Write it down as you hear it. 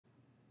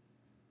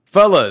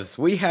Fellas,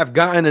 we have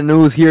gotten the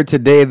news here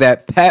today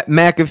that Pat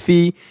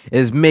McAfee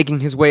is making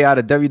his way out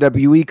of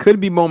WWE. Could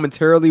be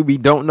momentarily. We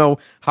don't know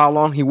how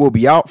long he will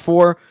be out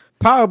for.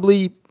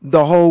 Probably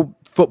the whole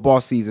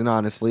football season,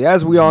 honestly.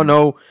 As we all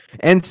know,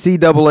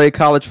 NCAA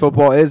college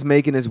football is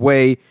making its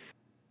way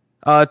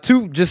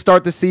to just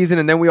start the season,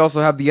 and then we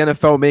also have the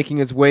NFL making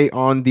its way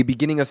on the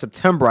beginning of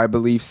September, I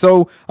believe.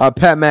 So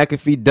Pat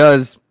McAfee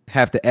does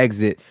have to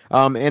exit.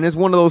 And it's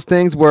one of those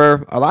things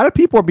where a lot of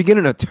people are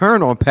beginning to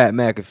turn on Pat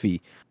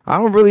McAfee. I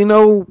don't really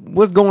know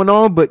what's going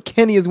on, but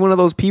Kenny is one of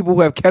those people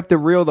who have kept it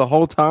real the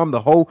whole time,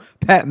 the whole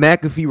Pat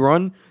McAfee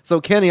run.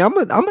 So Kenny, I'm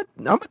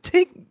gonna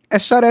take a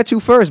shot at you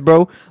first,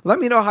 bro. Let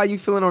me know how you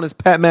feeling on this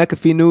Pat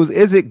McAfee news.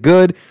 Is it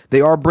good?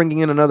 They are bringing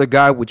in another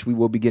guy, which we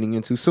will be getting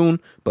into soon.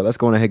 But let's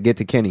go ahead and get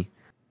to Kenny.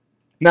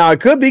 Now,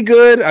 it could be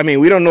good. I mean,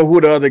 we don't know who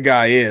the other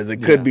guy is.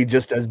 It could be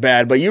just as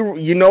bad. But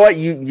you know what?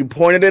 You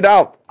pointed it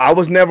out. I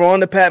was never on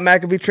the Pat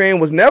McAfee train,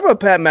 was never a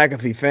Pat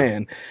McAfee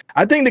fan.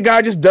 I think the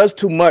guy just does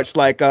too much.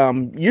 Like,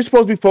 you're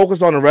supposed to be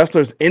focused on the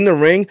wrestlers in the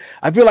ring.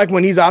 I feel like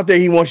when he's out there,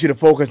 he wants you to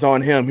focus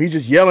on him. He's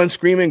just yelling,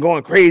 screaming,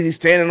 going crazy,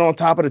 standing on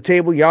top of the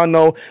table. Y'all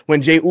know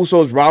when Jey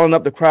Uso's riling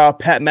up the crowd,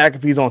 Pat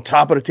McAfee's on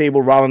top of the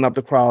table riling up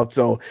the crowd.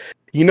 So,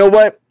 you know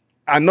what?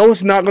 I know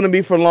it's not going to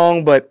be for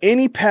long, but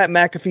any Pat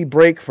McAfee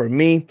break for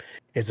me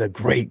is a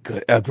great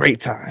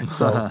time.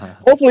 So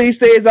hopefully he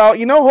stays out.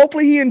 You know,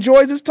 hopefully he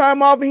enjoys his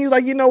time off and he's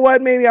like, you know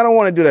what, maybe I don't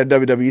want to do that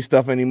WWE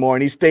stuff anymore,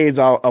 and he stays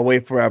out away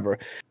forever.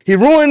 He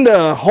ruined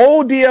the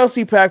whole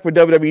DLC pack for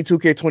WWE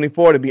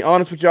 2K24. To be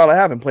honest with y'all, I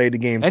haven't played the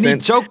game and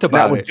since. He joked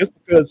about it. Just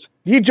because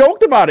he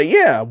joked about it,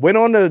 yeah. Went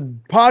on the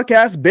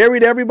podcast,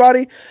 buried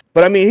everybody.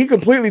 But I mean, he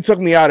completely took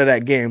me out of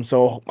that game.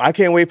 So I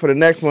can't wait for the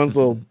next one.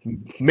 So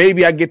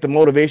maybe I get the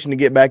motivation to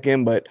get back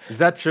in. But is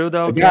that true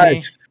though,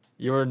 guys?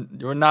 You're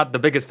not the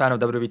biggest fan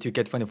of WWE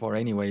 2K24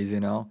 anyways, you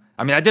know?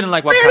 I mean, I didn't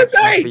like what Pat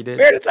McAfee did.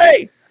 Fair to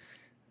say.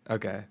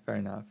 Okay, fair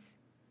enough.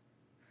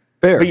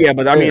 Fair. But yeah,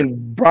 I mean,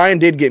 Brian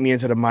did get me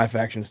into the My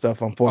Faction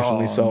stuff,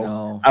 unfortunately.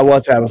 I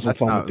was having some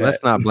fun with that.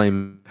 Let's not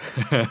blame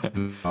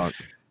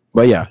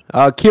But yeah,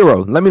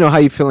 Kiro, let me know how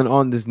you feeling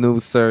on this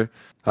news, sir.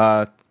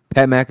 Pat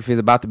McAfee is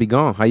about to be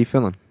gone. How you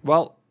feeling?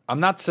 Well, I'm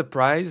not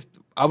surprised.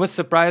 I was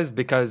surprised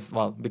because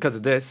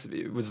of this.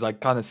 It was like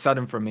kind of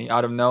sudden for me,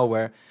 out of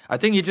nowhere. I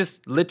think he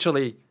just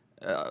literally,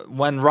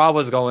 when Raw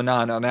was going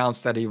on,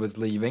 announced that he was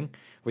leaving.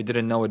 We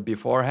didn't know it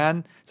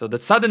beforehand. So the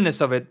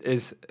suddenness of it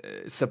is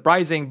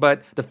surprising.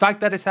 But the fact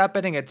that it's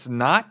happening, it's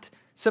not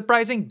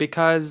surprising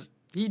because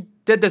he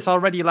did this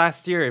already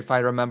last year, if I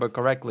remember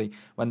correctly.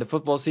 When the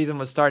football season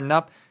was starting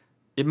up,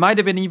 it might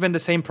have been even the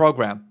same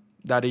program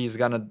that he's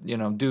going to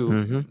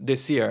do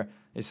this year.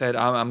 He said,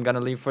 I'm going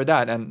to leave for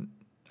that. And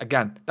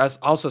again, that's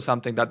also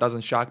something that doesn't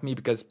shock me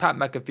because Pat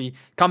McAfee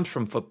comes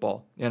from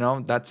football. You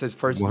know, that's his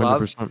first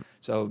 100%. Love.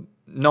 So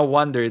no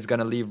wonder he's going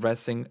to leave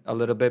wrestling a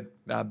little bit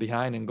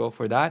behind and go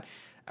for that.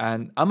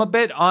 And I'm a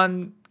bit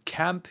on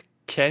Camp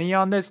Kenny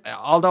on this.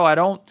 Although I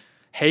don't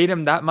hate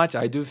him that much,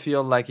 I do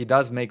feel like he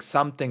does make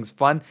some things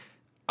fun.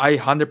 I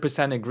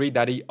 100% agree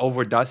that he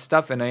overdoes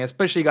stuff. And I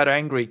especially got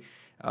angry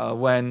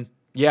when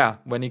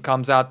he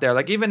comes out there,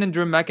 like even in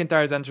Drew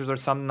McIntyre's entrance or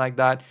something like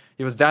that,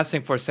 he was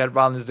dancing for Seth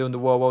Rollins doing the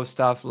whoa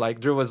stuff. Like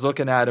Drew was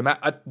looking at him.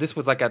 This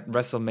was like at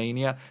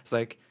WrestleMania. It's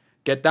like,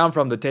 get down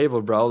from the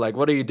table, bro. Like,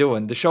 what are you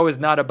doing? The show is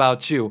not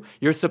about you.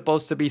 You're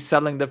supposed to be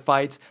selling the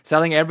fights,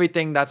 selling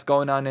everything that's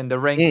going on in the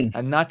ring,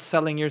 and not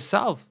selling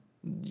yourself.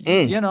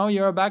 You know,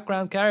 you're a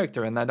background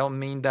character, and I don't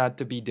mean that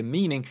to be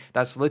demeaning.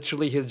 That's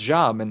literally his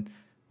job. And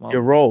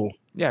your role.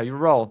 Yeah, your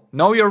role.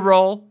 Know your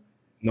role.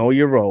 Know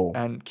your role.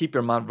 And keep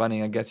your mouth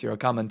running. I guess you're a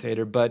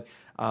commentator. But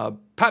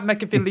Pat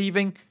McAfee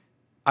leaving,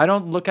 I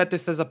don't look at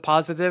this as a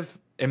positive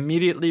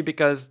immediately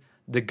because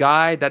the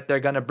guy that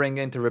they're going to bring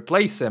in to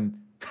replace him,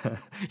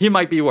 he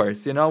might be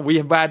worse. You know, we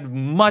have had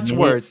much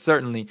worse,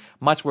 certainly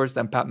much worse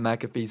than Pat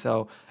McAfee.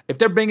 So if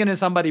they're bringing in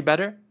somebody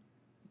better,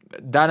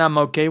 then I'm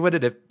okay with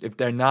it. If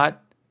they're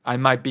not, I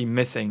might be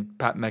missing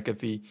Pat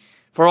McAfee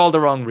for all the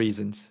wrong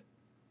reasons.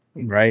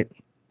 Right.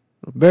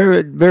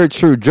 Very, very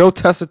true. Joe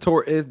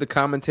Tessitore is the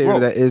commentator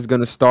that is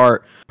going to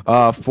start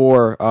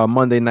for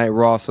Monday Night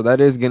Raw. So that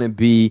is going to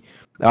be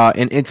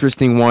an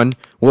interesting one.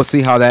 We'll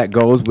see how that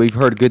goes. We've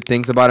heard good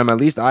things about him. At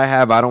least I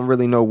have. I don't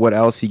really know what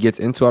else he gets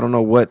into. I don't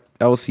know what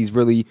else he's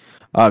really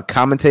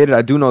commentated.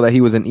 I do know that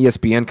he was an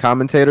ESPN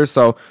commentator.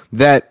 So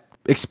that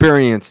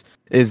experience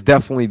is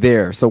definitely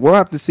there. So we'll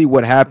have to see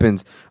what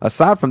happens.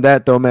 Aside from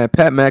that, though, man,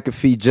 Pat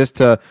McAfee, just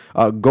to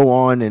go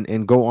on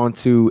and go on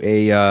to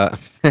a...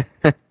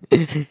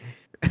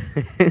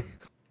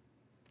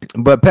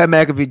 But Pat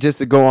McAfee, just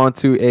to go on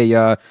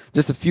to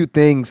just a few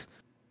things.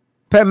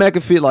 Pat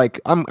McAfee, like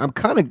I'm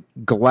kind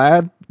of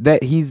glad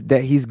that he's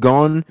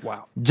gone.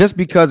 Wow. Just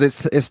because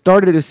it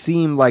started to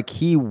seem like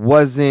he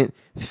wasn't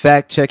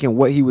fact checking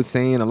what he was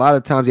saying. A lot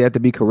of times he had to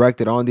be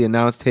corrected on the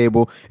announce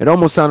table. It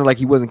almost sounded like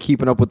he wasn't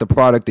keeping up with the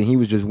product and he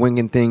was just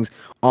winging things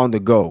on the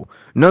go.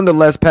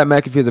 Nonetheless, Pat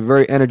McAfee is a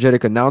very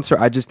energetic announcer.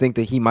 I just think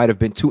that he might have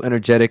been too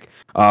energetic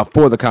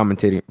for the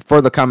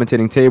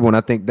commentating table, and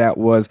I think that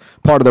was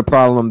part of the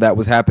problem that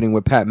was happening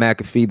with Pat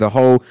McAfee. The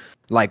whole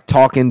like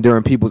talking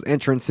during people's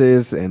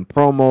entrances and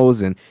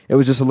promos, and it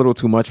was just a little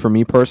too much for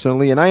me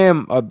personally. And I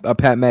am a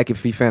Pat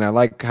McAfee fan. I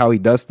like how he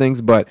does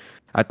things, but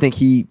I think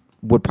he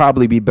would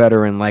probably be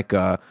better in like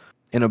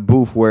in a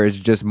booth where it's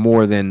just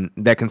more than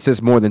that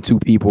consists more than two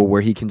people,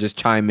 where he can just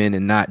chime in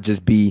and not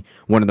just be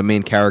one of the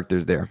main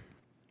characters there.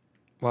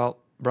 Well,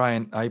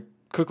 Brian, I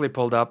quickly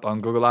pulled up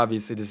on Google.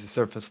 Obviously, this is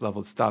surface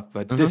level stuff,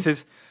 but this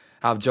is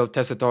how Joe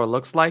Tessitore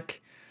looks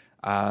like.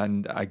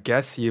 And I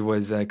guess he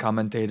was a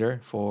commentator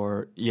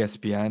for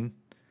ESPN.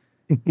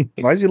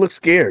 Why did you look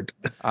scared?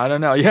 I don't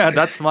know. Yeah,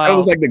 that smile. That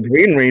was like the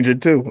Green Ranger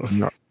too.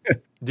 No.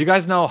 Do you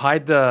guys know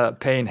Hide the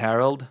Pain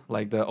Harold?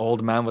 Like the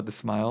old man with the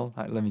smile?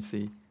 Let me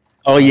see.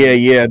 Oh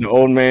yeah, the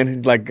old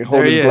man like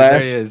holding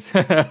glass.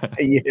 There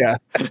he is. Yeah,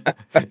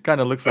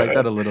 Kind of looks like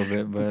that a little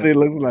bit, but what it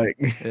looks like.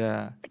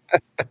 yeah.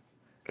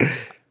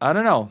 I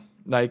don't know.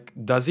 Like,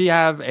 does he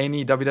have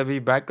any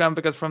WWE background?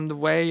 Because from the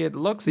way it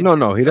looks,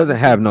 No, he doesn't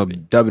have no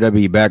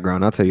WWE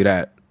background. I'll tell you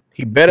that.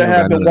 He better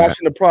have been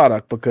watching the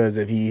product, because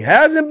if he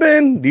hasn't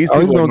been, these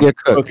people he's gonna get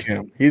cooked.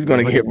 him. He's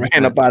gonna get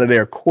ran up out of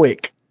there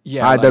quick.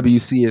 Yeah,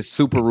 IWC is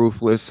super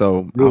ruthless,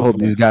 so I hope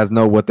these guys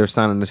know what they're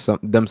signing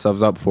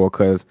themselves up for,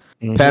 because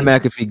Pat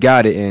McAfee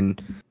got it,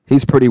 and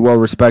he's pretty well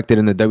respected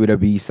in the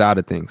WWE side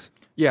of things.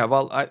 Yeah,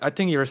 well, I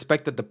think he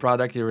respected the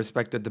product, he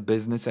respected the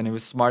business, and he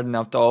was smart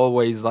enough to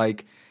always,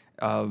 like,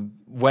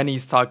 when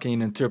he's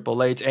talking in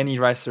Triple H, any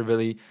wrestler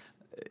really,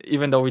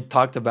 even though we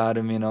talked about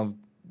him,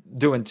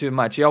 doing too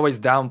much, he always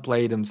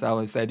downplayed himself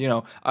and said,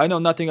 I know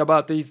nothing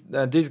about these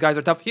guys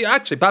are tough. He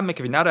actually, Pat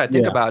McAfee, now that I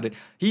think about it,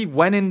 he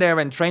went in there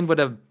and trained with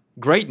a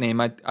great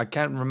name. I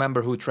can't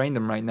remember who trained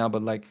him right now,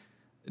 but like,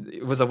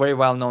 it was a very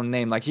well-known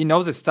name. Like, he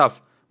knows his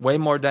stuff way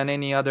more than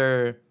any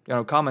other,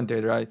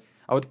 commentator.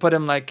 I would put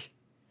him like,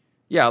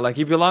 yeah, like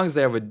he belongs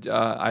there with,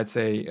 I'd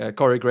say,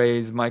 Corey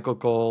Graves, Michael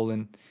Cole,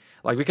 and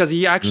like, because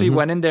he actually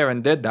went in there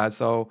and did that.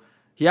 So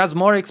he has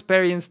more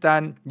experience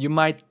than you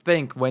might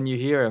think when you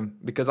hear him,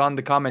 because on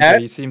the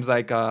commentary, he seems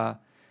like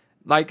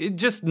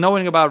just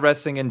knowing about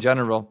wrestling in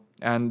general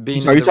and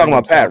being. So you're talking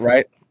about Pat,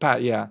 right?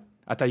 Pat, yeah.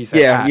 I thought you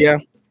said Pat. Yeah.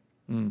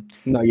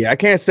 No, yeah, I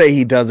can't say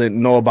he doesn't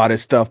know about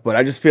his stuff, but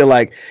I just feel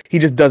like he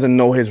just doesn't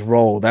know his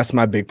role. That's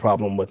my big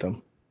problem with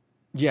him.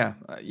 Yeah,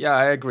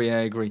 I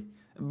agree.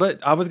 But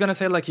I was gonna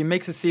say, like, he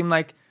makes it seem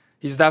like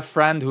he's that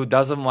friend who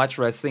doesn't watch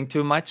wrestling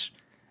too much,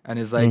 and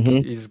is like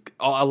he's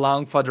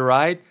along for the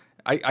ride.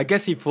 I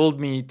guess he fooled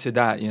me to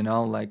that,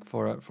 like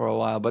for a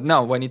while. But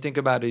no, when you think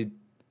about it,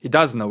 he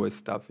does know his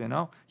stuff,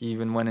 He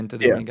even went into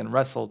the ring and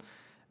wrestled.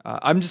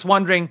 I'm just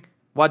wondering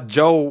what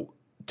Joe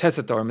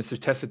Tessitore, Mr.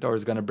 Tessitore,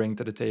 is going to bring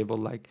to the table.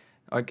 Like,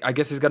 I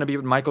guess he's going to be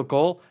with Michael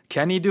Cole.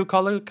 Can he do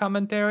color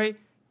commentary?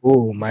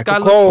 Oh,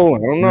 Michael Cole, I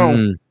don't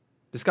know.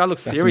 This guy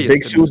looks That's serious. some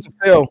big shoes to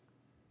fill.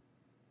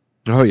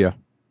 Oh, yeah.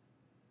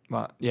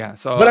 Well, yeah.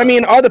 So, but I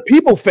mean, are the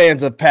people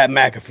fans of Pat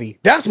McAfee?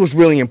 That's what's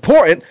really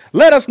important.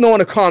 Let us know in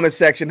the comment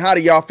section. How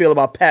do y'all feel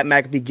about Pat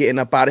McAfee getting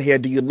up out of here?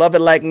 Do you love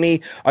it like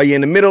me? Are you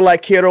in the middle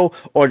like Kiddo?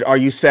 Or are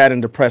you sad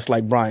and depressed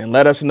like Brian?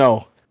 Let us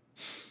know.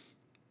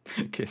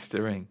 Kiss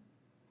the ring.